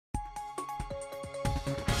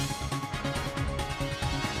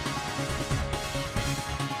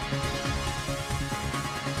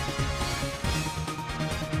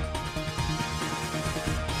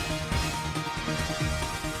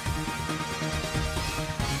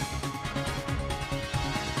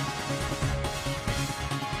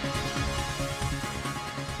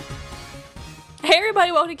Hey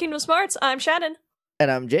everybody, welcome to Kingdom Smarts. I'm Shannon.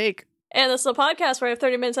 And I'm Jake. And this is a podcast where I have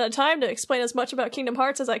 30 minutes at a time to explain as much about Kingdom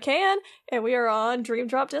Hearts as I can, and we are on Dream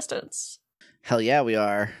Drop Distance. Hell yeah, we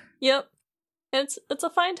are. Yep. It's a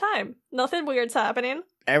fine time. Nothing weird's happening.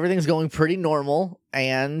 Everything's going pretty normal,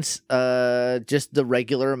 and just the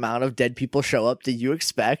regular amount of dead people show up that you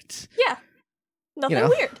expect. Yeah. Nothing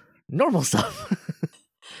weird. Normal stuff.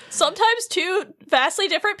 Sometimes two vastly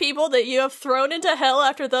different people that you have thrown into hell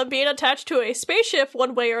after them being attached to a spaceship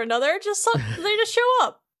one way or another, they just show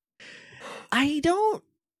up. I don't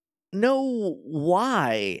know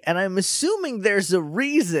why, and I'm assuming there's a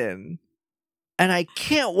reason, and I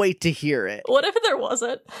can't wait to hear it. What if there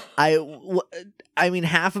wasn't? I mean,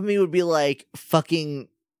 half of me would be like, fucking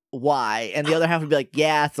why? And the other half would be like,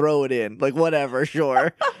 yeah, throw it in. Like, whatever,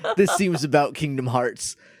 sure. This seems about Kingdom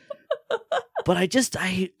Hearts. But I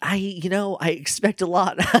expect a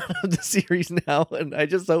lot out of the series now, and I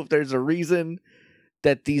just hope there's a reason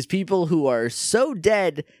that these people who are so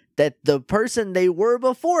dead that the person they were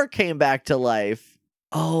before came back to life.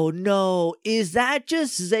 Oh no, is that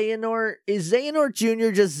just Xehanort? Is Xehanort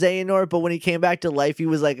Jr. just Xehanort, but when he came back to life, he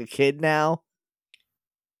was like a kid now?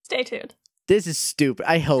 Stay tuned. This is stupid.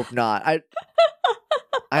 I hope not. I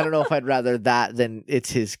don't know if I'd rather that than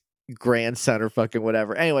it's his grandson or fucking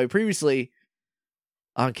whatever. Anyway, previously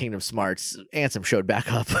on Kingdom Smarts, Ansem showed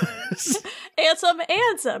back up. Ansem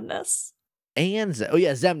and Xemnas. Xemnas.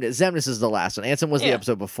 Xemnas is the last one. Ansem was the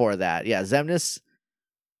episode before that. Yeah, Xemnas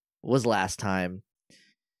was last time.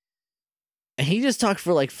 And he just talked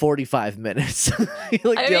for like 45 minutes. He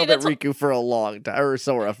yelled at Riku for a long time, or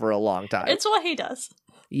Sora for a long time. It's what he does.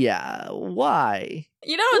 Yeah, why?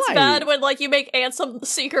 You know it's bad when you make Ansem,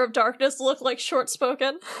 Seeker of Darkness, look like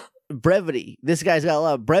short-spoken? Brevity. This guy's got a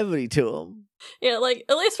lot of brevity to him. Yeah, at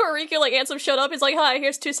least for Riku, Ansem showed up, he's like, hi,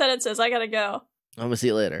 here's 2 sentences, I gotta go. I'm gonna see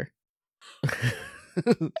you later.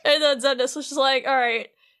 And then Xemnas was just like, alright,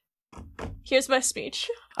 here's my speech.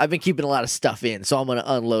 I've been keeping a lot of stuff in, so I'm gonna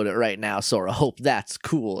unload it right now, Sora. Hope that's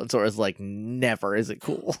cool. And Sora's like, never is it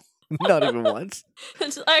cool. Not even once.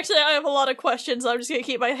 Actually, I have a lot of questions. I'm just gonna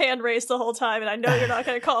keep my hand raised the whole time, and I know you're not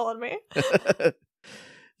gonna call on me.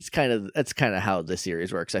 That's kind of how the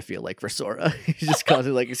series works, I feel like, for Sora. He's just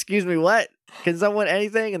constantly like, excuse me, what? Can someone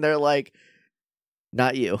anything? And they're like,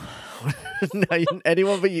 not you. Not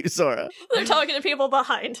anyone but you, Sora. They're talking to people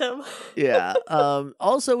behind him. Yeah.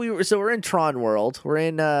 Also, we're in Tron World. We're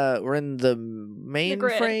in the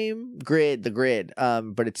mainframe grid. The grid.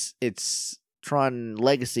 But it's Tron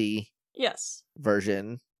Legacy. Yes.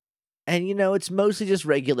 Version. And it's mostly just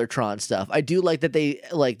regular Tron stuff. I do like that they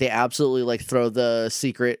absolutely throw the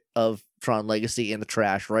secret of Tron Legacy in the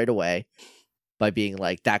trash right away by being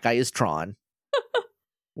like, that guy is Tron.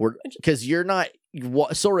 Because you're not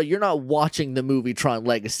Sora, you're not watching the movie Tron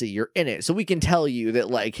Legacy. You're in it, so we can tell you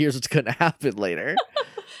that here's what's gonna happen later.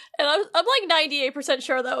 And I'm 98%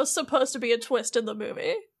 sure that was supposed to be a twist in the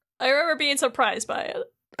movie. I remember being surprised by it.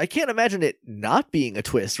 I can't imagine it not being a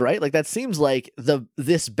twist, right? That seems like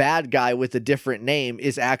this bad guy with a different name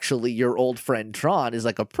is actually your old friend Tron is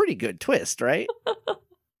a pretty good twist, right?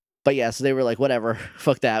 But yeah, so they were like, whatever,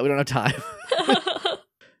 fuck that, we don't have time.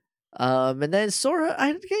 And then Sora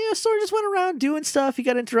just went around doing stuff. He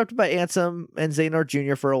got interrupted by Ansem and Xehanort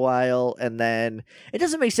Jr. for a while, and then it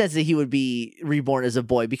doesn't make sense that he would be reborn as a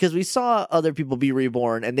boy because we saw other people be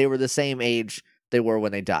reborn and they were the same age they were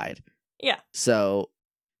when they died. Yeah. So,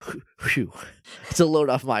 whew, it's a load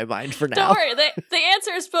off my mind for now. Don't worry, the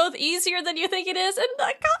answer is both easier than you think it is and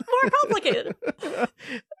more complicated.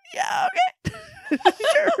 Yeah, okay.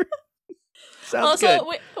 Sure. Sounds also,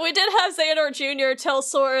 good. we did have Xehanort Jr. tell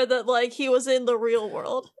Sora that he was in the real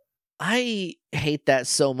world. I hate that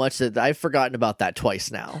so much that I've forgotten about that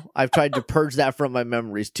twice now. I've tried to purge that from my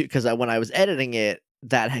memories too, because when I was editing it,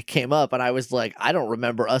 that came up and I was like, I don't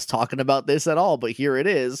remember us talking about this at all, but here it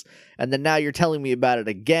is. And then now you're telling me about it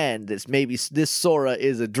again. This Sora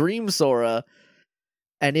is a dream Sora.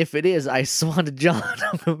 And if it is, I swan to John,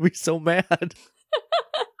 I'm going to be so mad.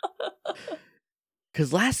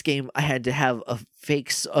 Because last game, I had to have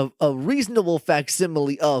a reasonable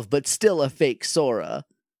facsimile of, but still a fake Sora.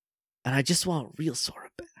 And I just want real Sora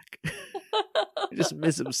back. I just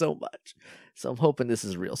miss him so much. So I'm hoping this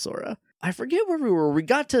is real Sora. I forget where we were. We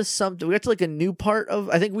got to something. We got to a new part of,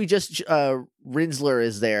 I think we just, Rinzler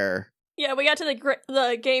is there. Yeah, we got to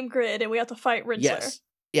the game grid and we have to fight Rinzler. Yes.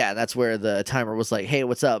 Yeah, that's where the timer was like, hey,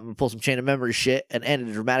 what's up? And pull some chain of memory shit and end at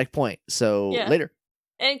a dramatic point. So later.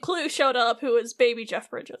 And Clue showed up, who is baby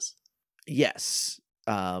Jeff Bridges. Yes.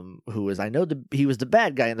 Who was, he was the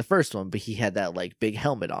bad guy in the first one, but he had that big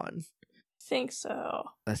helmet on. Think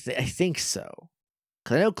so. I think so.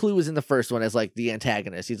 Because I know Clue was in the first one as like the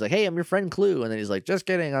antagonist. He's like, hey, I'm your friend Clue. And then he's like, just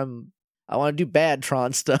kidding. I want to do bad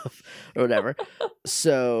Tron stuff or whatever.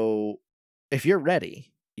 So if you're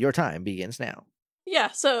ready, your time begins now.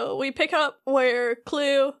 Yeah, so we pick up where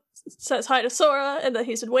Clue says hi to Sora, and then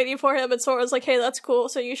he's been waiting for him, and Sora's like, hey, that's cool,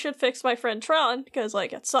 so you should fix my friend Tron, because,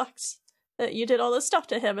 like, it sucks that you did all this stuff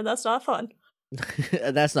to him, and that's not fun.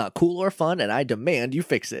 That's not cool or fun, and I demand you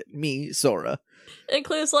fix it. Me, Sora. And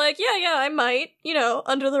Clue's like, yeah, I might,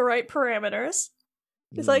 under the right parameters.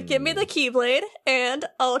 He's like, give me the Keyblade, and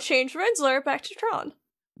I'll change Rinsler back to Tron.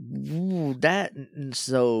 Ooh,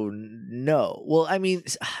 no. Well, I mean,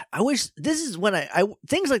 I wish this is when I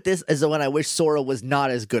things like this is when I wish Sora was not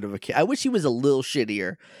as good of a kid. I wish he was a little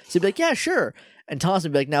shittier. So he'd be like, yeah, sure. And Thomas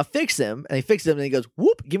would be like, now fix him. And he fixes him and he goes,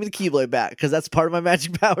 whoop, give me the Keyblade back. Because that's part of my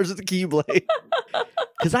magic powers with the Keyblade.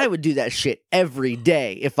 Because I would do that shit every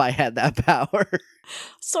day if I had that power.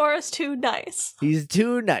 Sora's too nice. He's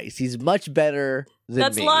too nice. He's much better than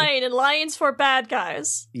That's me. lying, and lying's for bad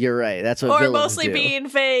guys. You're right. That's what or villains mostly do. being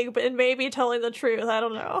vague, and maybe telling the truth. I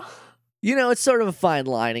don't know. It's sort of a fine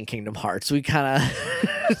line in Kingdom Hearts. We kind of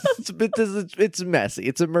it's messy.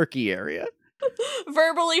 It's a murky area.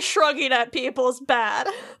 Verbally shrugging at people is bad.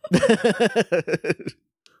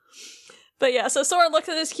 But yeah, so Sora looks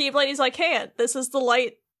at his Keyblade. He's like, "Hey, this is the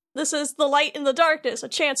light. This is the light in the darkness. A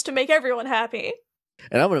chance to make everyone happy."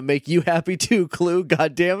 And I'm gonna make you happy too, Clue.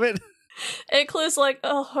 God damn it! And Clue's like,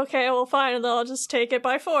 "Oh, okay, well, fine, and then I'll just take it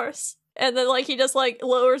by force." And then, he just,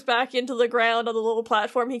 lowers back into the ground on the little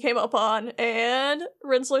platform he came up on, and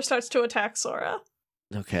Rinsler starts to attack Sora.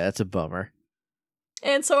 Okay, that's a bummer.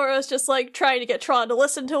 And Sora's just, trying to get Tron to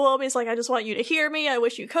listen to him. He's like, I just want you to hear me. I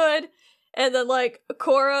wish you could. And then,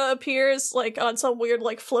 Korra appears, on some weird,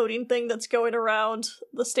 floating thing that's going around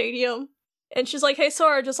the stadium. And she's like, hey,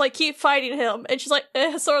 Sora, just, keep fighting him. And she's like,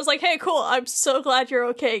 Sora's like, hey, cool, I'm so glad you're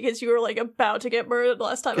okay, because you were, about to get murdered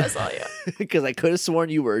last time I saw you. Because I could have sworn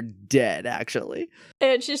you were dead, actually.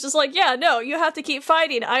 And she's just like, yeah, no, you have to keep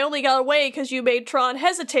fighting. I only got away because you made Tron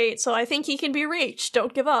hesitate, so I think he can be reached.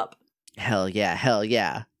 Don't give up. Hell yeah, hell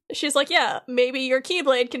yeah. She's like, yeah, maybe your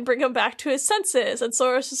Keyblade can bring him back to his senses. And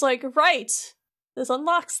Sora's just like, right. This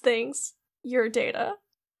unlocks things. Your data.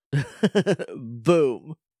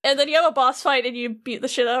 Boom. And then you have a boss fight and you beat the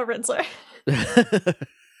shit out of Rinsler.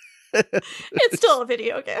 It's still a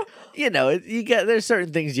video game. There's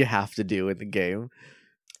certain things you have to do in the game.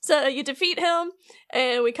 So you defeat him,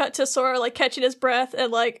 and we cut to Sora, catching his breath,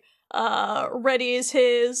 and, readies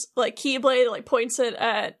his, Keyblade, and, points it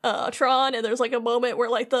at, Tron, and there's, a moment where,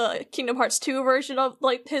 the Kingdom Hearts 2 version of,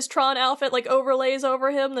 his Tron outfit, overlays over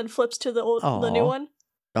him, then flips to the new one.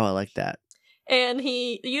 Oh, I like that. And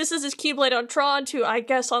he uses his Keyblade on Tron to, I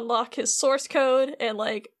guess, unlock his source code, and,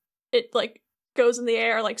 it, goes in the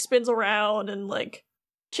air, spins around, and,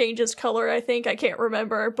 changes color, I think. I can't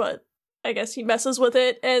remember, but I guess he messes with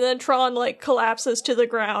it, and then Tron, collapses to the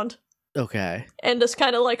ground. Okay. And just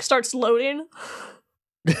kind of, starts loading.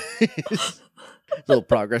 Little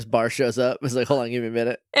progress bar shows up. It's like, hold on, give me a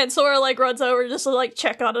minute. And Sora, runs over just to,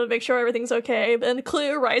 check on it and make sure everything's okay. And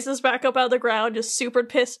Clue rises back up out of the ground, just super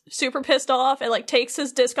pissed off, and, takes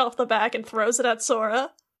his disc off the back and throws it at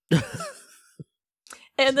Sora.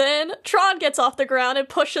 And then Tron gets off the ground and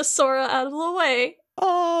pushes Sora out of the way.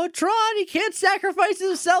 Oh, Tron, he can't sacrifice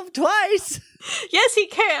himself twice! Yes, he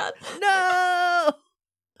can! No!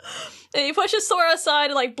 And he pushes Sora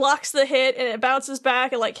aside and, blocks the hit, and it bounces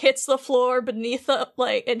back and, hits the floor beneath the,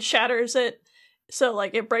 and shatters it. So,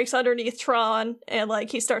 it breaks underneath Tron, and,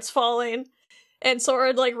 he starts falling. And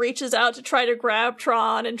Sora, reaches out to try to grab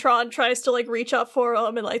Tron, and Tron tries to, reach up for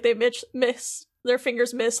him, and, they miss, their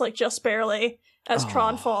fingers miss, just barely, as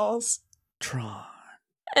Tron falls. Tron.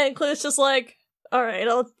 And Clue's just like, alright,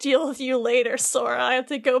 I'll deal with you later, Sora. I have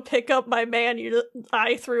to go pick up my man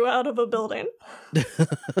I threw out of a building.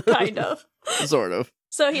 Kind of. Sort of.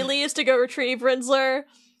 So he leaves to go retrieve Rinsler,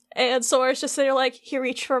 and Sora's just there he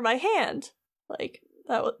reached for my hand.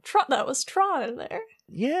 That was Tron in there.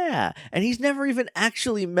 Yeah, and he's never even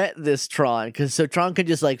actually met this Tron, so Tron can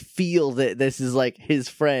just, feel that this is, his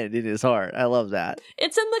friend in his heart. I love that.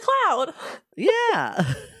 It's in the cloud!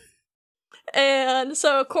 Yeah! And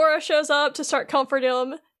so Korra shows up to start comforting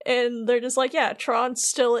him, and they're just like, yeah, Tron's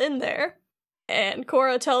still in there. And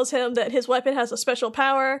Korra tells him that his weapon has a special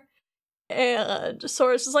power, and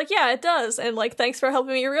Sora's just like, yeah, it does, and, thanks for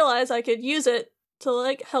helping me realize I could use it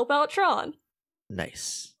to, help out Tron.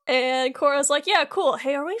 Nice. And Korra's like, yeah, cool,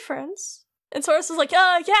 hey, are we friends? And Sora's is like,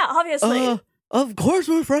 yeah, obviously. Of course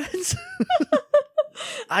we're friends!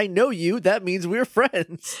 I know you, that means we're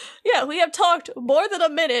friends. Yeah, we have talked more than a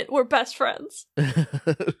minute, we're best friends.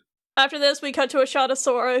 I after this, we cut to a shot of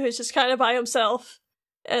Sora, who's just kind of by himself,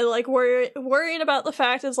 and like worrying about the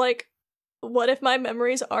fact is like, what if my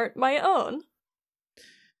memories aren't my own?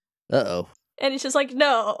 Uh-oh. And he's just like,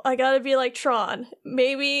 no, I gotta be like Tron.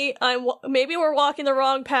 Maybe we're walking the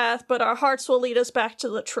wrong path, but our hearts will lead us back to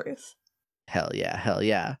the truth. Hell yeah, hell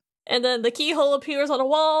yeah. And then the keyhole appears on a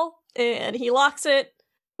wall, and he locks it.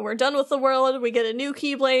 We're done with the world. We get a new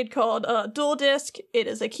Keyblade called Dual Disc. It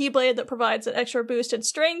is a Keyblade that provides an extra boost in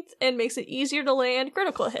strength and makes it easier to land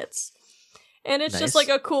critical hits. And it's just like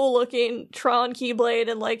a cool looking Tron Keyblade,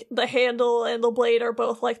 and like the handle and the blade are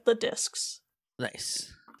both like the discs.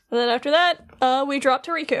 Nice. And then after that, we drop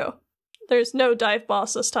to Riku. There's no dive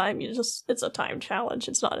boss this time. It's a time challenge.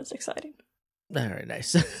 It's not as exciting. All right,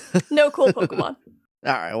 nice. No cool Pokemon.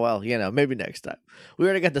 All right, well, maybe next time. We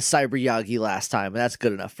already got the Cyber Yagi last time, and that's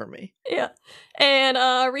good enough for me. Yeah. And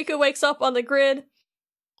Riku wakes up on the grid,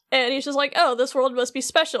 and he's just like, oh, this world must be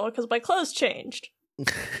special because my clothes changed.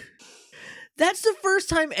 That's the first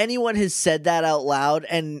time anyone has said that out loud,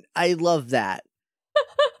 and I love that.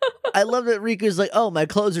 I love that Riku's like, oh, my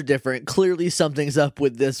clothes are different. Clearly something's up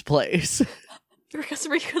with this place. Because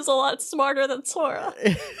Riku's a lot smarter than Sora.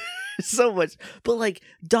 So much. But like,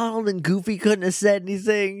 Donald and Goofy couldn't have said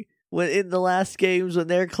anything in the last games when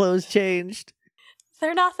their clothes changed.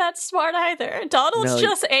 They're not that smart either. Donald's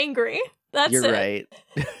just angry. That's You're right.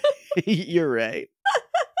 You're right.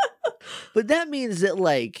 But that means that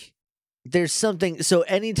like, there's something, so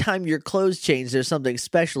anytime your clothes change, there's something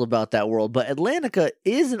special about that world. But Atlantica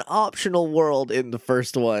is an optional world in the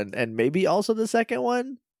first one, and maybe also the second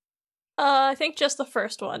one? I think just the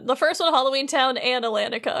first one. The first one, Halloween Town and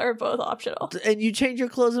Atlantica are both optional. And you change your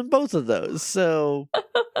clothes in both of those, so...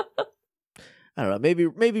 I don't know,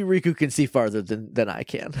 maybe Riku can see farther than I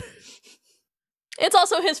can. It's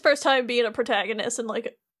also his first time being a protagonist in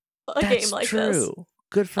like a game like this.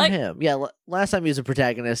 Good for him. Yeah, last time he was a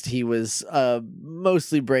protagonist, he was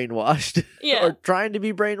mostly brainwashed. Yeah. Or trying to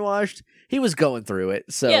be brainwashed. He was going through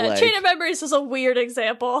it, so yeah, Chain of Memories is a weird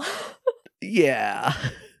example. Yeah.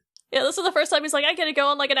 Yeah, this is the first time he's like, I gotta go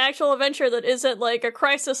on like an actual adventure that isn't like a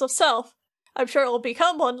crisis of self. I'm sure it will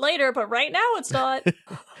become one later, but right now it's not.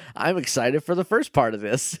 I'm excited for the first part of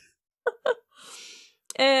this.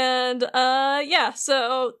 And, yeah,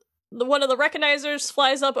 so one of the recognizers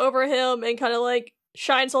flies up over him and kind of like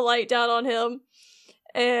shines a light down on him.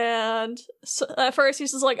 And so at first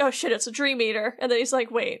he's just like, oh shit, it's a Dream Eater. And then he's like,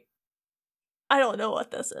 wait, I don't know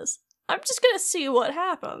what this is. I'm just gonna see what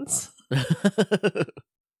happens.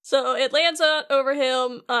 So it lands over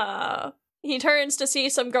him. He turns to see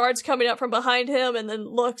some guards coming up from behind him, and then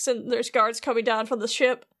looks, and there's guards coming down from the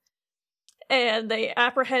ship. And they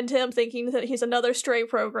apprehend him, thinking that he's another stray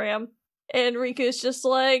program. And Riku's just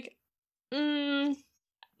like, no,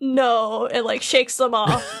 and like shakes them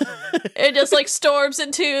off. And just like storms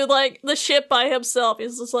into like the ship by himself.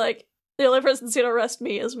 He's just like, the only person that's gonna arrest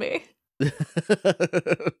me is me. I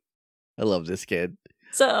love this kid.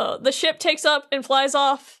 So the ship takes up and flies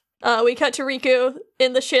off. We cut to Riku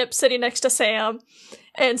in the ship sitting next to Sam.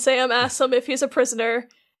 And Sam asks him if he's a prisoner.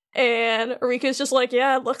 And Riku's just like,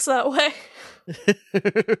 yeah, it looks that way.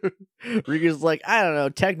 Riku's like, I don't know,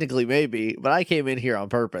 technically maybe, but I came in here on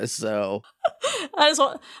purpose, so I just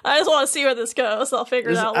want to see where this goes. I'll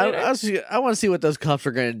figure it out later. I want to see what those cops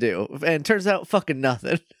are gonna do. And it turns out fucking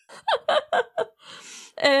nothing.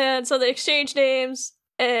 And so they exchange names,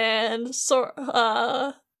 and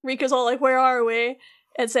Riku's all like, where are we?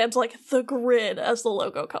 And Sam's like, the grid, as the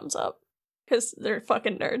logo comes up. Because they're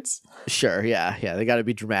fucking nerds. Sure, yeah, they gotta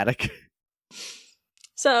be dramatic.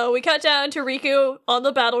 So we cut down to Riku on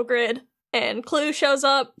the battle grid, and Clue shows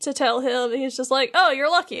up to tell him, he's just like, oh,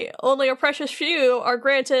 you're lucky. Only a precious few are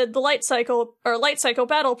granted the light cycle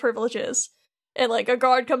battle privileges. And like a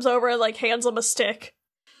guard comes over and like hands him a stick.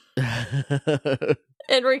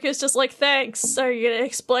 And Riku's just like, thanks. Are you gonna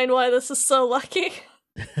explain why this is so lucky?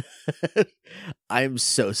 I'm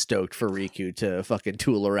so stoked for Riku to fucking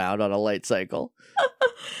tool around on a light cycle.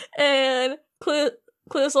 And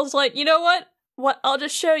Clue's like, you know what? I'll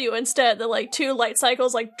just show you instead. That like 2 light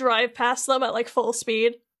cycles like drive past them at like full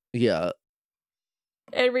speed. Yeah.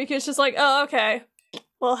 And Riku's just like, oh, okay.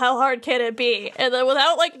 Well, how hard can it be? And then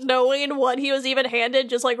without like knowing what he was even handed,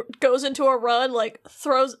 just like goes into a run, like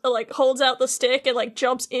throws, like holds out the stick and like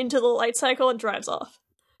jumps into the light cycle and drives off.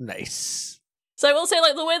 Nice. So I will say,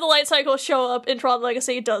 like, the way the light cycles show up in Tron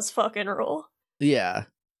Legacy does fucking rule. Yeah.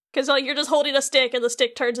 Because, like, you're just holding a stick and the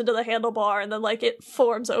stick turns into the handlebar and then, like, it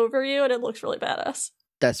forms over you and it looks really badass.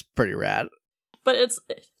 That's pretty rad. But it's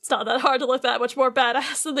not that hard to look that much more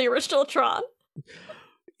badass than the original Tron.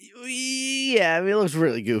 Yeah, I mean, it looks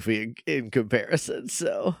really goofy in comparison,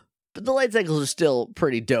 so... But the light cycles are still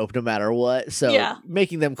pretty dope no matter what, so Yeah.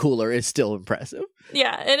 making them cooler is still impressive.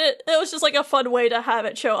 Yeah, and it was just like a fun way to have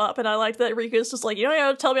it show up, and I liked that Riku's just like, you don't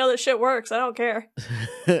gotta tell me how this shit works, I don't care.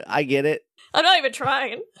 I get it. I'm not even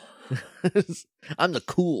trying. I'm the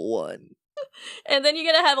cool one. And then you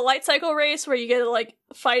get to have a light cycle race where you get to like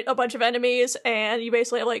fight a bunch of enemies, and you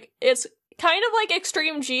basically have, like, it's kind of like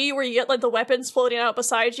Extreme G where you get like the weapons floating out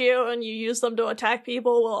beside you and you use them to attack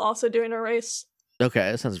people while also doing a race.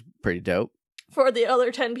 Okay, that sounds pretty dope. For the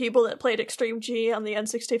other 10 people that played Extreme G on the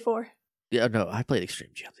N64. Yeah, no, I played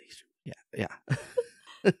Extreme G on the Extreme.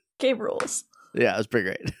 Yeah. Game rules. Yeah, it was pretty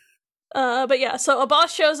great. But yeah, so a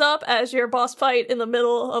boss shows up as your boss fight in the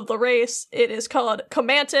middle of the race. It is called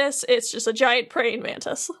Comantus. It's just a giant praying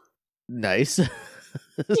mantis. Nice.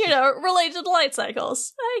 You know, related to light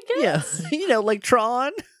cycles, I guess. Yeah, you know, like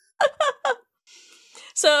Tron.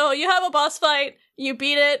 So you have a boss fight, you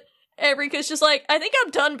beat it, and Riku's just like, I think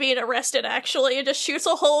I'm done being arrested, actually, and just shoots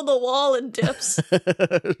a hole in the wall and dips.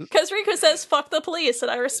 Because Riku says, fuck the police,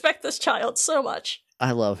 and I respect this child so much.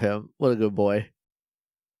 I love him. What a good boy.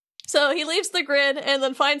 So he leaves the grid and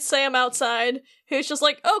then finds Sam outside, who's just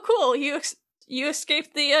like, oh, cool, you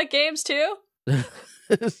escaped the games too?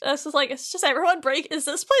 That's just like, it's just everyone is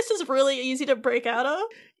this place is really easy to break out of?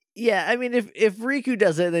 Yeah, I mean, if Riku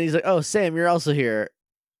does it, then he's like, oh, Sam, you're also here.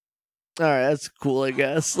 All right, that's cool, I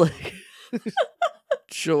guess. Like,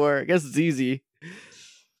 sure, I guess it's easy.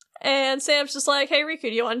 And Sam's just like, hey, Riku, do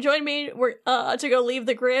you want to join me to go leave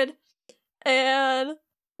the grid? And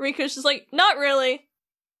Riku's just like, not really.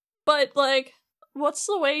 But, like, what's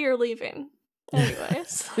the way you're leaving?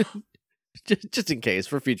 Anyways. just in case,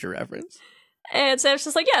 for future reference. And Sam's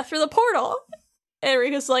just like, yeah, through the portal. And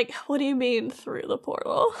Riku's like, what do you mean through the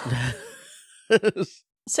portal?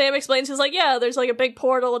 Sam explains, he's like, yeah, there's like a big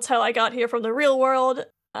portal. It's how I got here from the real world.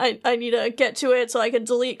 I need to get to it so I can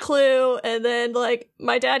delete Clue, and then, like,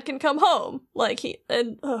 my dad can come home. Like,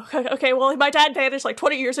 okay, well, my dad vanished, like,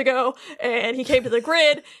 20 years ago, and he came to the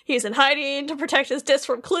grid. He's in hiding to protect his disc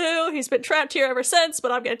from Clue. He's been trapped here ever since,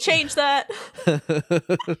 but I'm gonna change that.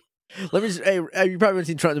 Let me just, hey, you probably haven't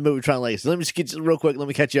seen the movie Tron Legacy. Let me just get you real quick. Let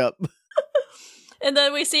me catch you up. And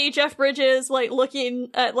then we see Jeff Bridges, like,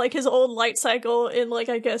 looking at, like, his old light cycle in, like,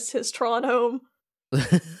 I guess his Tron home.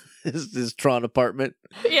 his Tron apartment.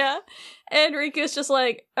 Yeah. And Riku's just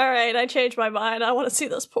like, alright, I changed my mind. I want to see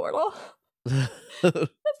this portal.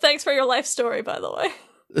 Thanks for your life story, by the way.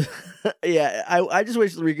 Yeah, I just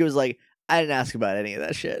wish Riku was like, I didn't ask about any of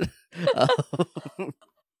that shit.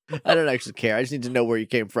 I don't actually care. I just need to know where you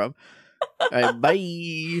came from. Alright, bye.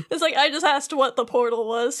 It's like, I just asked what the portal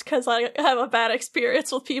was, because I have a bad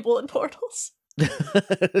experience with people in portals.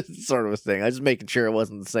 Sort of a thing. I was just making sure it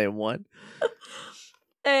wasn't the same one.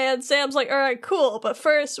 And Sam's like, alright, cool, but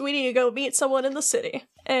first we need to go meet someone in the city.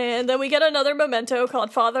 And then we get another memento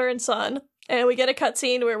called Father and Son, and we get a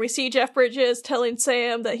cutscene where we see Jeff Bridges telling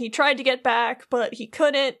Sam that he tried to get back, but he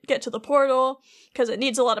couldn't get to the portal, because it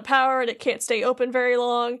needs a lot of power and it can't stay open very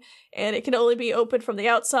long, and it can only be opened from the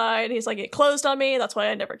outside. And he's like, it closed on me, that's why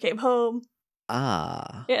I never came home.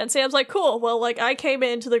 Ah. Yeah, and Sam's like, cool, well, like, I came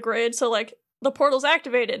into the grid, so, like, the portal's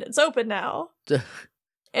activated, it's open now.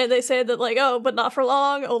 And they say that, like, oh, but not for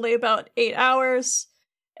long, only about 8 hours.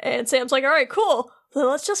 And Sam's like, alright, cool. Then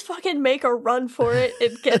let's just fucking make a run for it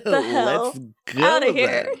and get the hell out of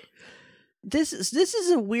here. This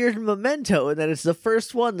is a weird memento in that it's the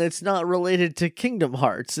first one that's not related to Kingdom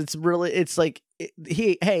Hearts. It's like,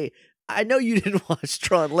 hey, I know you didn't watch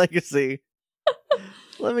Tron Legacy.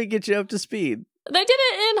 Let me get you up to speed. They did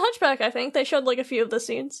it in Hunchback, I think. They showed, like, a few of the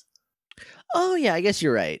scenes. Oh, yeah, I guess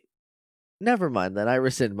you're right. Never mind then. I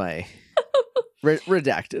rescind my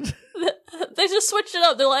redacted. They just switched it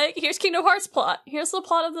up. They're like, here's Kingdom Hearts plot. Here's the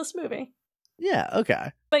plot of this movie. Yeah,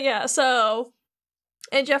 okay. But yeah, so...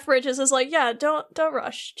 And Jeff Bridges is like, yeah, don't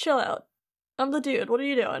rush. Chill out. I'm the dude. What are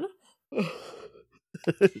you doing?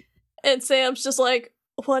 And Sam's just like,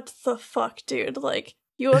 what the fuck, dude? Like,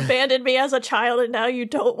 you abandoned me as a child and now you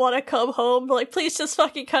don't want to come home? Like, please just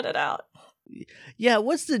fucking cut it out. Yeah,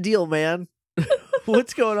 what's the deal, man?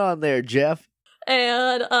 What's going on there, Jeff?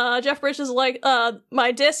 And Jeff Bridges is like,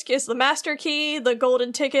 my disc is the master key, the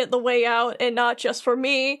golden ticket, the way out, and not just for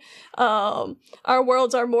me. Our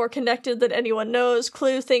worlds are more connected than anyone knows.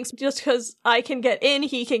 Clue thinks just because I can get in,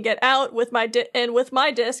 he can get out with my with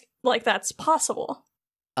my disc, like, that's possible.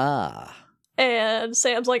 Ah. And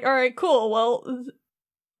Sam's like, alright, cool, well,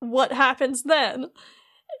 what happens then?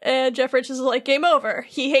 And Jeff Bridges is like, game over.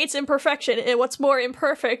 He hates imperfection, and what's more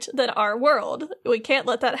imperfect than our world? We can't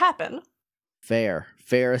let that happen. Fair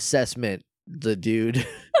assessment, the dude.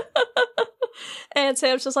 And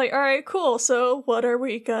Sam's just like, all right, cool. So what are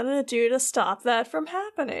we gonna do to stop that from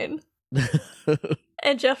happening?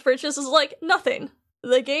 And Jeff Bridges is like, nothing.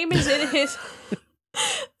 The game is in his...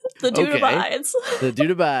 The dude abides. The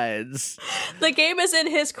dude abides. The game is in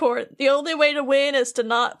his court. The only way to win is to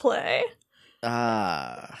not play. It's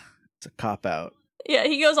a cop-out. Yeah,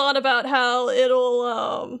 he goes on about how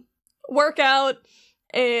it'll work out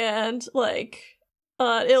and, like,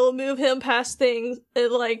 it'll move him past things.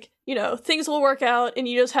 It, like, you know, things will work out and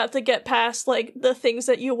you just have to get past, like, the things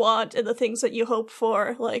that you want and the things that you hope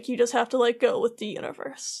for. Like, you just have to, like, go with the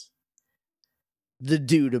universe. The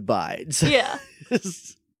dude abides. Yeah.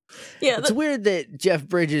 Yeah. It's weird that Jeff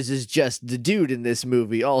Bridges is just the dude in this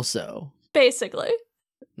movie also. Basically.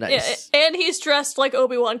 Nice. Yeah, and he's dressed like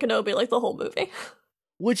Obi-Wan Kenobi, like the whole movie.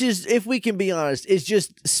 Which is, if we can be honest, is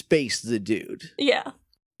just Space the dude. Yeah.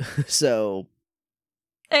 So...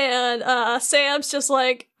 And Sam's just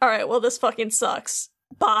like, alright, well, this fucking sucks.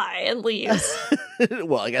 Bye, and leaves.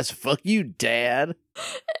 Well, I guess fuck you, Dad.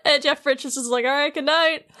 And Jeff Bridges is like, alright, good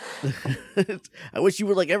night. I wish you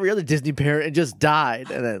were like every other Disney parent and just died,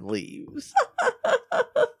 and then leaves.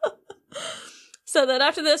 So then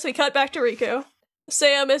after this, we cut back to Riku.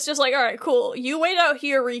 Sam is just like, alright, cool. You wait out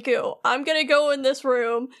here, Riku. I'm gonna go in this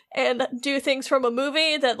room and do things from a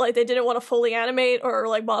movie that, like, they didn't want to fully animate or,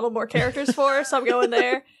 like, model more characters for, so I'm going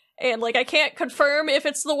there. And, like, I can't confirm if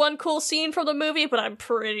it's the one cool scene from the movie, but I'm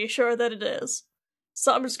pretty sure that it is.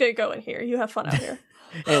 So I'm just gonna go in here. You have fun out here.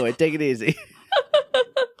 Anyway, take it easy.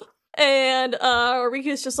 And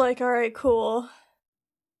Riku's just like, alright, cool.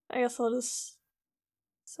 I guess I'll just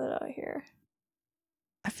sit out here.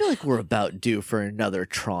 I feel like we're about due for another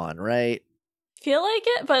Tron, right? Feel like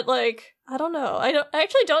it, but, like, I don't know. I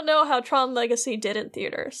actually don't know how Tron Legacy did in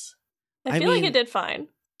theaters. I feel like it did fine.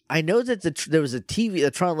 I know that there was a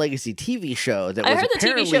Tron Legacy TV show that was I heard the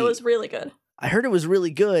TV show was really good. I heard it was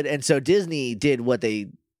really good, and so Disney did what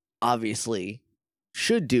they obviously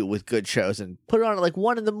should do with good shows and put it on at like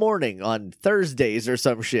 1 a.m. on Thursdays or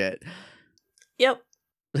some shit. Yep.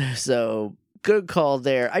 So... good call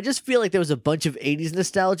there. I just feel like there was a bunch of 80s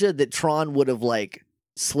nostalgia that Tron would have, like,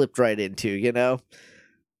 slipped right into, you know?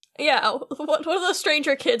 Yeah, what are those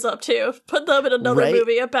Stranger Kids up to? Put them in another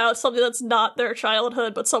movie about something that's not their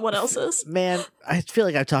childhood, but someone else's. Man, I feel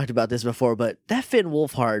like I've talked about this before, but that Finn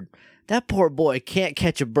Wolfhard, that poor boy can't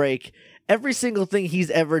catch a break. Every single thing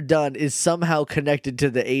he's ever done is somehow connected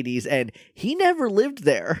to the 80s, and he never lived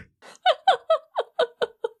there.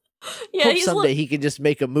 Yeah, hope someday he can just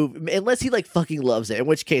make a movie, unless he like fucking loves it, in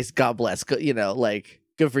which case, God bless, you know, like,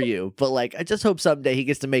 good for you. But like, I just hope someday he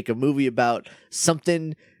gets to make a movie about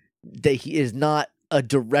something that he is not a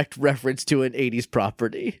direct reference to an 80s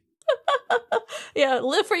property. Yeah,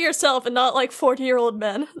 live for yourself and not like 40-year-old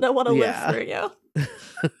men that want to live through you.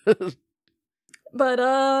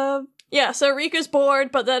 But yeah, so Riku's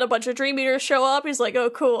bored, but then a bunch of Dream Eaters show up. He's like, oh,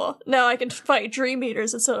 cool. Now I can fight Dream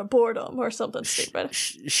Eaters instead of boredom or something stupid.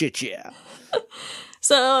 Shit, yeah.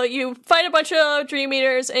 So you fight a bunch of Dream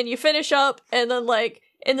Eaters and you finish up, and then, like,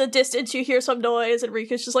 in the distance you hear some noise, and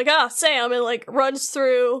Riku's just like, Sam, and, like, runs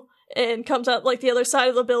through and comes out, like, the other side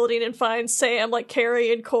of the building and finds Sam, like,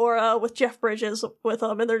 Carrie and Cora with Jeff Bridges with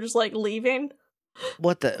them, and they're just, like, leaving.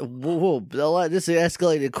 What the? Whoa, this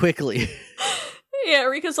escalated quickly. Yeah,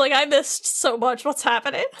 Riku's like, I missed so much. What's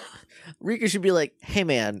happening? Riku should be like, hey,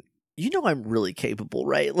 man, you know I'm really capable,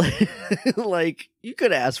 right? Like, you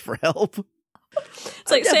could ask for help.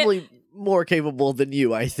 It's like, definitely more capable than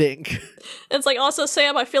you, I think. It's like, also,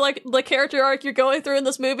 Sam, I feel like the character arc you're going through in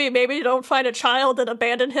this movie, maybe you don't find a child and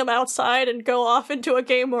abandon him outside and go off into a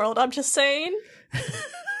game world. I'm just saying.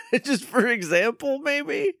 Just for example,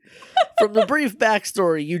 maybe? From the brief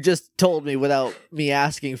backstory you just told me without me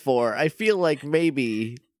asking for, I feel like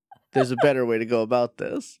maybe there's a better way to go about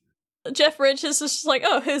this. Jeff Bridges is just like,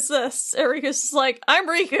 oh, who's this? And Riku's just like, I'm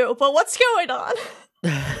Riku, but what's going on?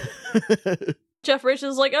 Jeff Bridges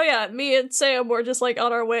is like, oh yeah, me and Sam were just like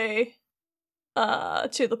on our way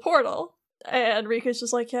to the portal. And Riku's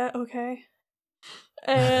just like, yeah, okay.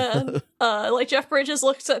 And like Jeff Bridges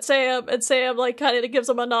looks at Sam, and Sam like kind of gives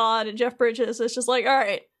him a nod, and Jeff Bridges is just like, all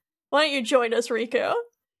right, why don't you join us, Riku?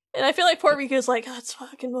 And I feel like poor Riku's like, that's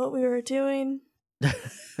fucking what we were doing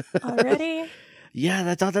already. Yeah,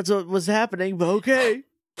 I thought that's what was happening, but okay.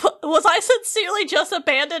 Was I sincerely just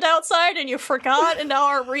abandoned outside and you forgot and now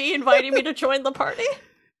are re-inviting me to join the party?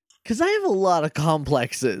 Because I have a lot of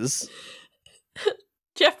complexes.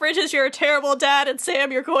 Jeff Bridges, you're a terrible dad, and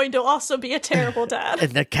Sam, you're going to also be a terrible dad.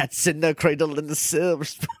 And the cat's in the cradle and the silver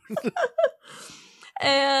spoon.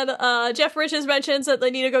 And Jeff Bridges mentions that they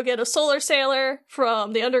need to go get a solar sailor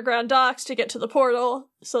from the underground docks to get to the portal.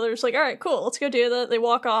 So they're just like, all right, cool, let's go do that. They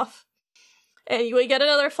walk off. And we get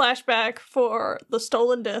another flashback for the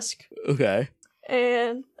stolen disc. Okay.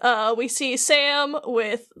 And we see Sam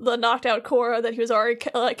with the knocked out Cora that he was already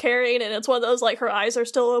carrying, and it's one of those, like, her eyes are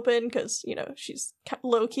still open because, you know, she's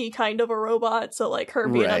low-key kind of a robot, so, like, her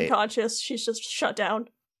being unconscious, she's just shut down.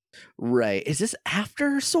 Right. Is this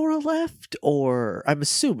after Sora left? Or, I'm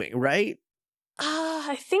assuming, right?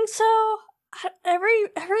 I think so. Every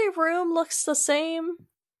room looks the same.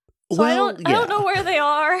 So I don't know where they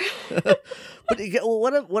are. But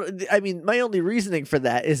what I mean, my only reasoning for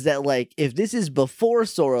that is that, like, if this is before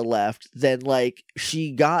Sora left, then, like,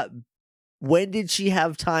 when did she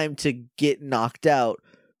have time to get knocked out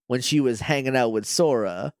when she was hanging out with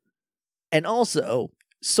Sora? And also,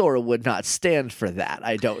 Sora would not stand for that,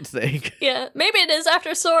 I don't think. Yeah, maybe it is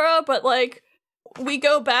after Sora, but, like, we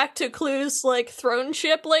go back to Clue's, like, throne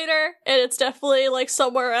ship later, and it's definitely, like,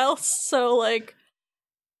 somewhere else, so, like,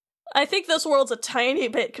 I think this world's a tiny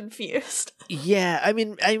bit confused. Yeah, I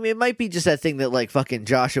mean, it might be just that thing that, like, fucking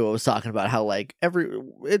Joshua was talking about, how, like,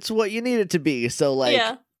 it's what you need it to be, so, like,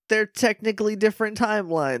 they're technically different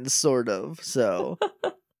timelines, sort of, so.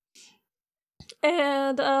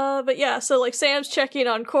 And, but yeah, so, like, Sam's checking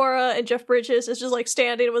on Cora, and Jeff Bridges is just, like,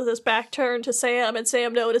 standing with his back turned to Sam, and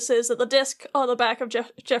Sam notices that the disc on the back of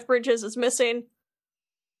Jeff Bridges is missing.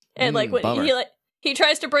 And, like, when he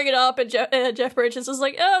tries to bring it up, and Jeff Bridges is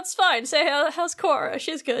like, oh, it's fine. Say, how's Cora?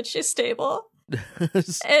 She's good. She's stable.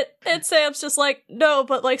 and Sam's just like, no,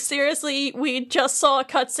 but, like, seriously, we just saw a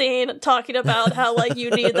cutscene talking about how, like, you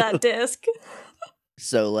need that disc.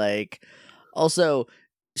 So, like, also,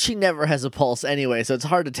 she never has a pulse anyway, so it's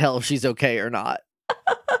hard to tell if she's okay or not.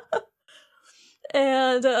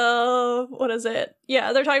 And, what is it?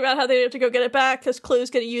 Yeah, they're talking about how they have to go get it back, because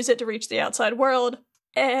Clue's gonna use it to reach the outside world.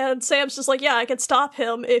 And Sam's just like, yeah, I can stop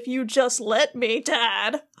him if you just let me,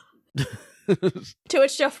 Dad. To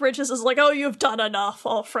which Jeff Bridges is like, oh, you've done enough,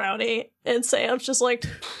 all frowny. And Sam's just like,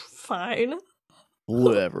 fine.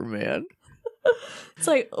 Whatever, man. It's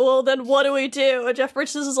like, well, then what do we do? And Jeff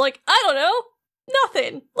Bridges is like, I don't know.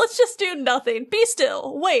 Nothing. Let's just do nothing. Be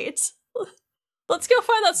still. Wait. Let's go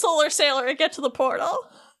find that solar sailor and get to the portal.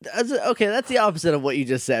 Okay, that's the opposite of what you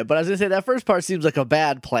just said, but I was gonna say that first part seems like a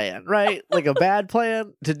bad plan, right? Like a bad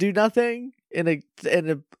plan to do nothing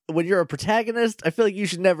when you're a protagonist. I feel like you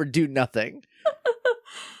should never do nothing.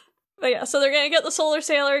 But yeah, so they're gonna get the solar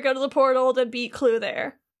sailor, go to the portal, then beat Clue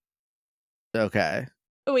there. Okay.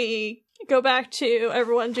 We go back to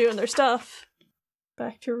everyone doing their stuff.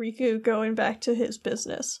 Back to Riku going back to his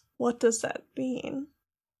business. What does that mean?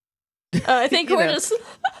 I think we're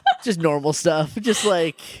just normal stuff. Just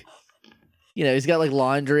like, you know, he's got like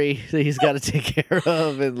laundry that he's got to take care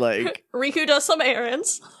of, and like Riku does some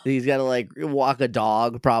errands. He's got to like walk a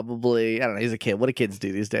dog, probably. I don't know. He's a kid. What do kids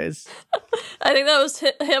do these days? I think that was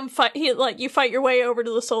him. You fight your way over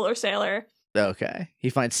to the solar sailor. Okay. He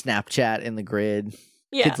finds Snapchat in the grid.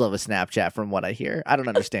 Yeah. Kids love a Snapchat, from what I hear. I don't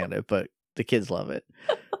understand it, but the kids love it.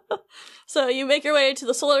 So you make your way to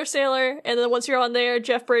the solar sailor, and then once you're on there,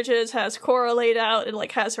 Jeff Bridges has Cora laid out and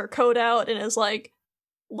like has her code out and is like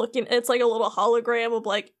looking. It's like a little hologram of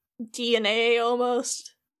like DNA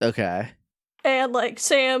almost. Okay. And like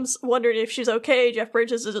Sam's wondering if she's okay. Jeff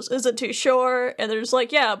Bridges isn't too sure, and they're just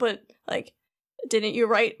like, yeah, but like, didn't you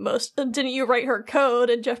write her code?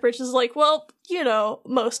 And Jeff Bridges is like, well, you know,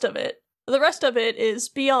 most of it. The rest of it is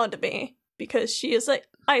beyond me because she is like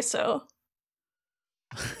ISO.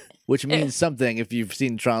 Which means something if you've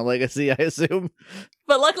seen Tron Legacy, I assume.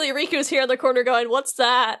 But luckily Riku's here in the corner going, what's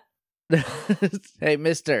that? Hey,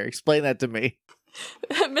 mister, explain that to me.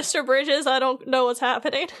 Mr. Bridges, I don't know what's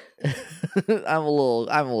happening. I'm a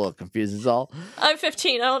little confused is all. I'm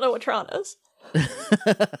 15, I don't know what Tron is.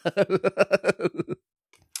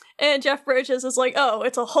 And Jeff Bridges is like, oh,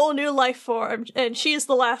 it's a whole new life form, and she's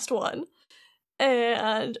the last one.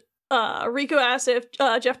 And Riku asks if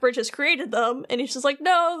Jeff Bridges created them, and he's just like,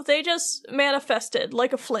 no, they just manifested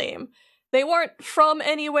like a flame. They weren't from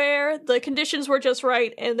anywhere, the conditions were just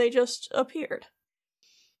right, and they just appeared.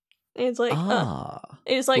 And he's like,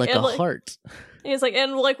 he's like a heart. He's like,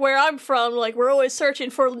 and like where I'm from, like we're always searching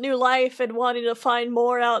for new life and wanting to find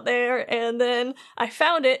more out there, and then I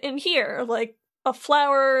found it in here, like a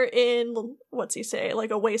flower in, what's he say,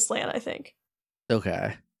 like a wasteland, I think.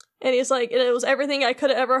 Okay. And he's like, it was everything I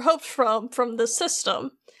could have ever hoped from the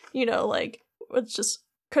system. You know, like, it's just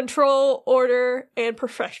control, order, and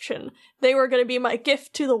perfection. They were going to be my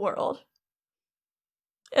gift to the world.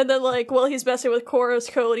 And then, like, while he's messing with Korra's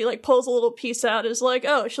code, he, like, pulls a little piece out and is like,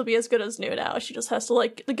 oh, she'll be as good as new now. She just has to,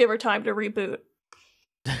 like, give her time to reboot.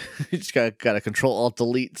 You just gotta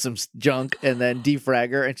Control-Alt-Delete some junk and then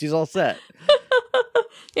defrag her, and she's all set.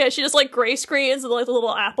 Yeah, she just, like, gray screens and, like, the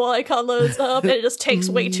little Apple icon loads up, and it just takes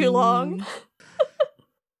way too long.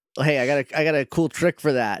 Hey, I got a cool trick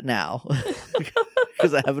for that now.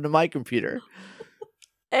 Because I have it in my computer.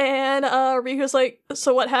 And Riku's like,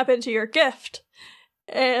 so what happened to your gift?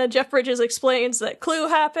 And Jeff Bridges explains that Clue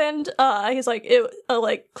happened. He's like,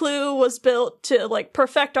 Clue was built to, like,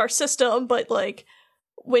 perfect our system, but, like,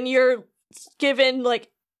 when you're given, like,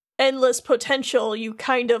 endless potential, you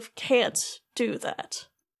kind of can't do that.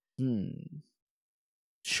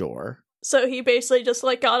 Sure. So he basically just,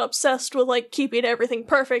 like, got obsessed with, like, keeping everything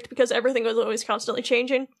perfect because everything was always constantly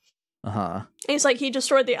changing. Uh-huh. He's like, he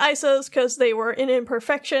destroyed the ISOs because they were in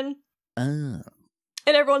imperfection. Oh.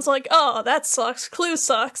 And everyone's like, oh, that sucks. Clue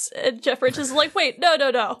sucks. And Jeff Bridges is like, wait,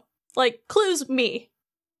 no. Like, Clue's me.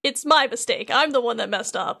 It's my mistake. I'm the one that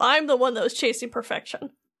messed up. I'm the one that was chasing perfection.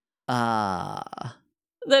 Then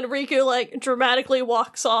Riku, like, dramatically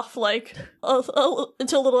walks off, like,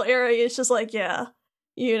 into a little area. It's just like, yeah,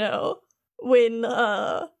 you know, when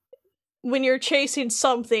you're chasing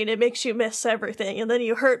something, it makes you miss everything, and then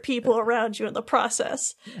you hurt people around you in the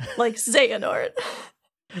process. Like Xehanort.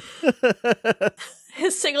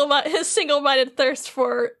 His single-minded thirst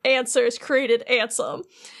for answers created Ansem.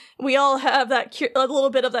 We all have that a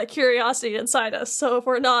little bit of that curiosity inside us, so if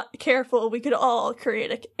we're not careful, we could all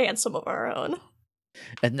create an Ansem of our own.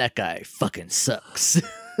 And that guy fucking sucks.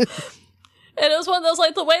 And it was one of those,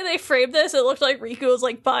 like, the way they framed this, it looked like Riku was,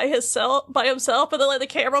 like, by himself, but then, like, the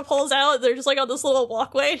camera pulls out, and they're just, like, on this little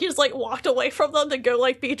walkway, and he just, like, walked away from them to go,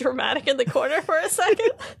 like, be dramatic in the corner for a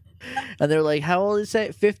second. And they're like, how old is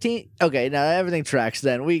it? 15? Okay, now everything tracks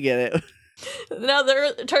then. We get it. Now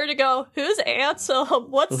they're turn to go, who's Ansem?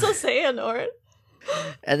 What's the Xehanort?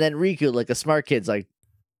 And then Riku, like a smart kid's like,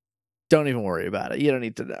 don't even worry about it. You don't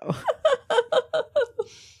need to know.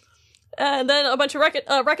 And then a bunch of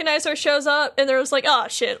Recognizer shows up, and they're just like, oh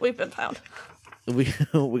shit, we've been found. We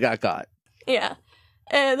got caught. Yeah.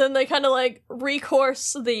 And then they kind of, like,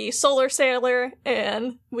 recourse the Solar Sailor,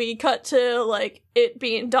 and we cut to, like, it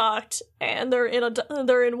being docked, and they're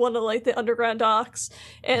in one of, like, the underground docks,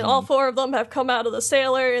 and all four of them have come out of the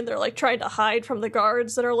Sailor, and they're, like, trying to hide from the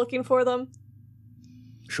guards that are looking for them.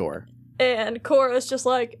 Sure. And Korra's just,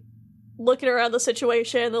 like, looking around the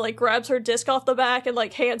situation, and, like, grabs her disc off the back and,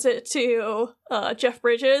 like, hands it to Jeff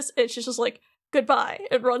Bridges, and she's just like, goodbye,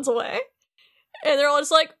 and runs away. And they're all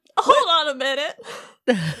just like, hold on a minute.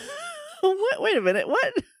 Wait a minute,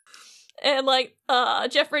 what? And, like,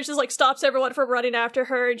 Jeff Bridges, like, stops everyone from running after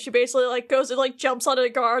her, and she basically, like, goes and, like, jumps onto the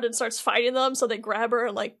guard and starts fighting them, so they grab her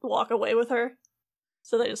and, like, walk away with her.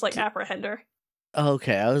 So they just, like, apprehend her.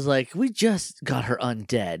 Okay, I was like, we just got her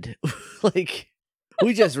undead. Like,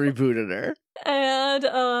 we just rebooted her. And,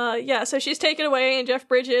 yeah, so she's taken away, and Jeff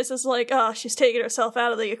Bridges is like, oh, she's taking herself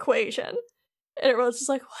out of the equation. And everyone's just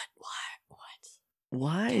like, what?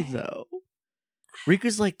 Why, okay. Though?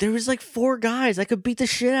 Riku's like, there was, like, 4 guys. I could beat the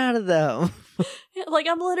shit out of them. Yeah, like,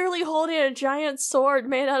 I'm literally holding a giant sword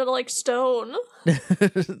made out of, like, stone.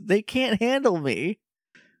 They can't handle me.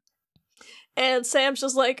 And Sam's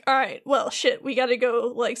just like, alright, well, shit, we gotta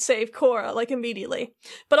go, like, save Korra, like, immediately.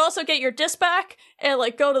 But also get your disc back, and,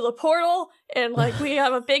 like, go to the portal, and, like, we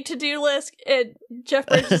have a big to-do list, and Jeff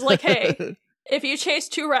Bridges is like, hey, if you chase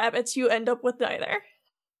 2 rabbits, you end up with neither.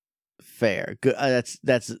 Fair. Good.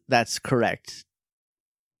 That's correct.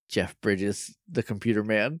 Jeff Bridges, the computer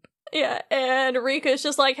man. Yeah, and Riku's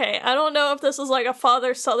just like, hey, I don't know if this is, like, a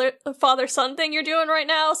father-son thing you're doing right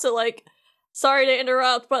now, so, like, sorry to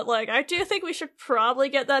interrupt, but, like, I do think we should probably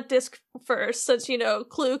get that disc first, since, you know,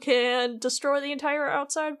 Clue can destroy the entire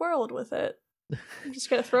outside world with it. I'm just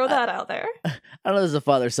gonna throw that out there. I don't know if it's a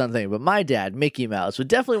father-son thing, but my dad, Mickey Mouse, would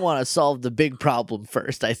definitely want to solve the big problem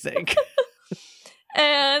first, I think.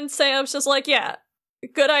 And Sam's just like, yeah,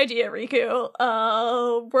 good idea, Riku.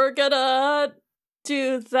 We're gonna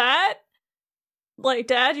do that. Like,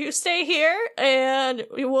 Dad, you stay here, and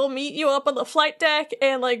we'll meet you up on the flight deck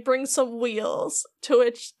and, like, bring some wheels. To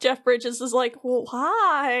which Jeff Bridges is like, well,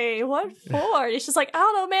 why? What for? And he's just like, I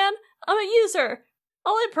don't know, man. I'm a user.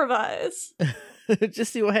 I'll improvise.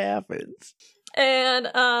 Just see what happens. And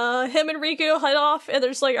him and Riku head off, and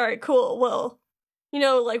they're just like, alright, cool, well, you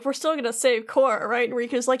know, like, we're still gonna save Korra, right? And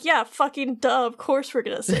Riku's like, yeah, fucking duh, of course we're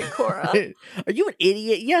gonna save Korra. Are you an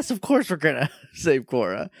idiot? Yes, of course we're gonna save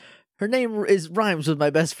Korra. Her name rhymes with my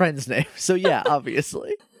best friend's name, so yeah,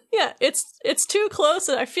 obviously. Yeah, it's too close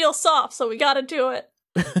and I feel soft, so we gotta do it.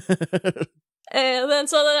 And then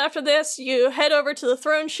after this, you head over to the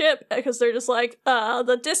throne ship because they're just like,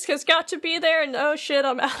 the disc has got to be there, and oh shit,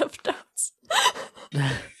 I'm out of notes.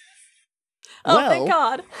 Oh, Well, thank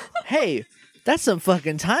God. Hey, that's some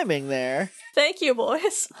fucking timing there. Thank you,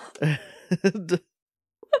 boys.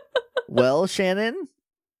 Well, Shannon,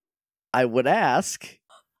 I would ask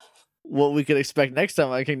what we could expect next time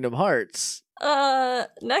on Kingdom Hearts.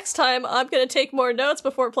 Next time, I'm gonna take more notes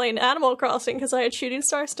before playing Animal Crossing because I had Shooting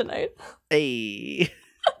Stars tonight. Hey.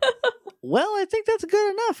 Well, I think that's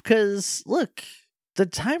good enough because, look, the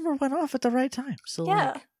timer went off at the right time. So,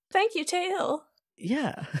 Yeah. like, Thank you, Tail.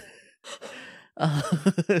 yeah.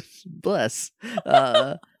 Bless.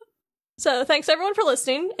 So thanks everyone for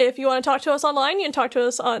listening. If you want to talk to us online, you can talk to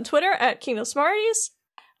us on Twitter at Kingdom Smarties.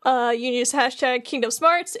 You can use hashtag Kingdom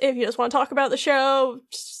Smarts if you just want to talk about the show.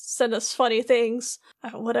 Just send us funny things.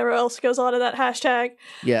 Whatever else goes on in that hashtag.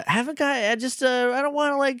 Yeah, haven't got. I don't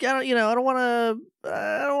want to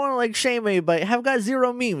like shame anybody. Have got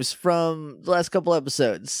 0 memes from the last couple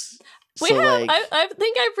episodes. We So, have. like, I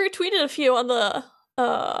think I've retweeted a few on the.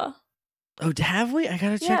 oh, have we? I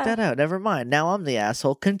gotta check Yeah. that out. Never mind. Now I'm the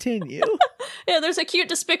asshole. Continue. Yeah, there's a cute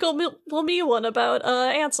Despicable Me one about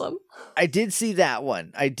Ansem. I did see that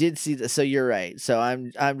one. I did see that. So you're right. So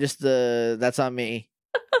I'm just that's on me.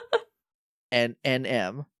 and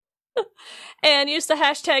M. And use the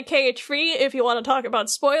hashtag KHFree if you want to talk about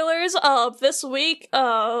spoilers. This week,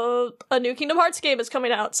 a new Kingdom Hearts game is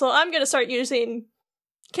coming out, so I'm gonna start using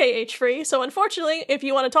KHFree. So unfortunately, if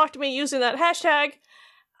you want to talk to me using that hashtag,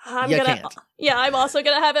 I'm also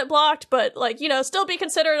gonna have it blocked, but still be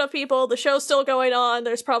considerate of people. The show's still going on.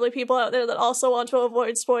 There's probably people out there that also want to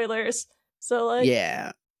avoid spoilers. So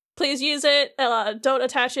Yeah. please use it. Don't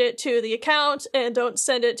attach it to the account, and don't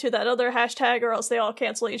send it to that other hashtag, or else they all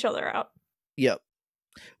cancel each other out. Yep.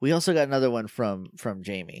 We also got another one from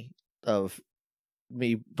Jamie of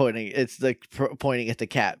me pointing. It's like pointing at the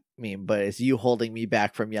cat meme, but it's you holding me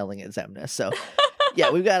back from yelling at Zemnis. So.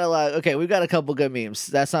 Yeah, we've got a lot. Okay, we've got a couple good memes.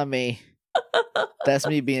 That's on me. That's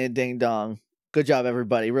me being a ding dong. Good job,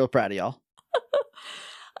 everybody. Real proud of y'all.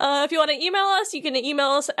 If you want to email us, you can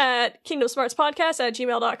email us at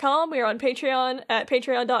kingdomsmartspodcast@gmail.com. We are on Patreon at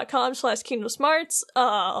patreon.com/kingdomsmarts.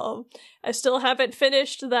 I still haven't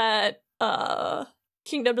finished that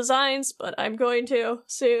Kingdom Designs, but I'm going to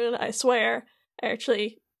soon, I swear. I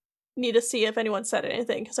actually need to see if anyone said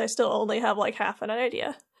anything, because I still only have like half an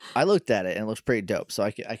idea. I looked at it and it looks pretty dope, so I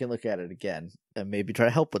can look at it again and maybe try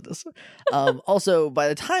to help with this. Also, by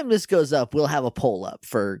the time this goes up, we'll have a poll up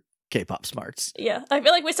for K-pop Smarts. Yeah, I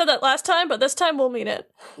feel like we said that last time, but this time we'll mean it.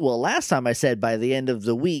 Well, last time I said by the end of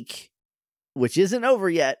the week, which isn't over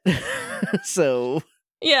yet. So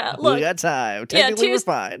yeah, look, we got time. Technically, we're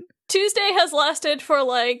fine. Tuesday has lasted for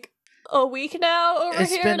like a week now over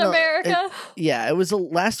here in America. It was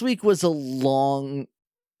last week was a long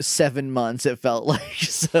 7 months, it felt like.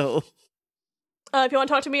 So if you want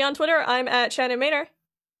to talk to me on Twitter, I'm at Shannon Maynor.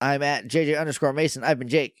 I'm at JJ_Mason. I've been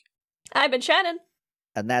Jake. I've been Shannon.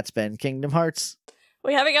 And that's been Kingdom Hearts.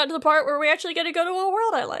 We haven't gotten to the part where we actually get to go to a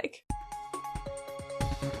world I like.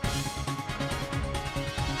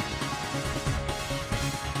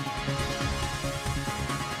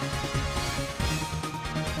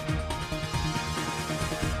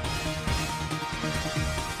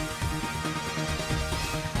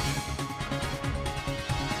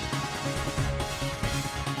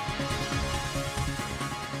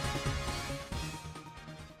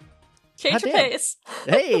 Change your pace.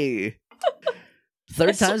 Hey!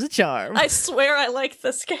 Third time's a charm. I swear I like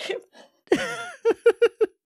this game.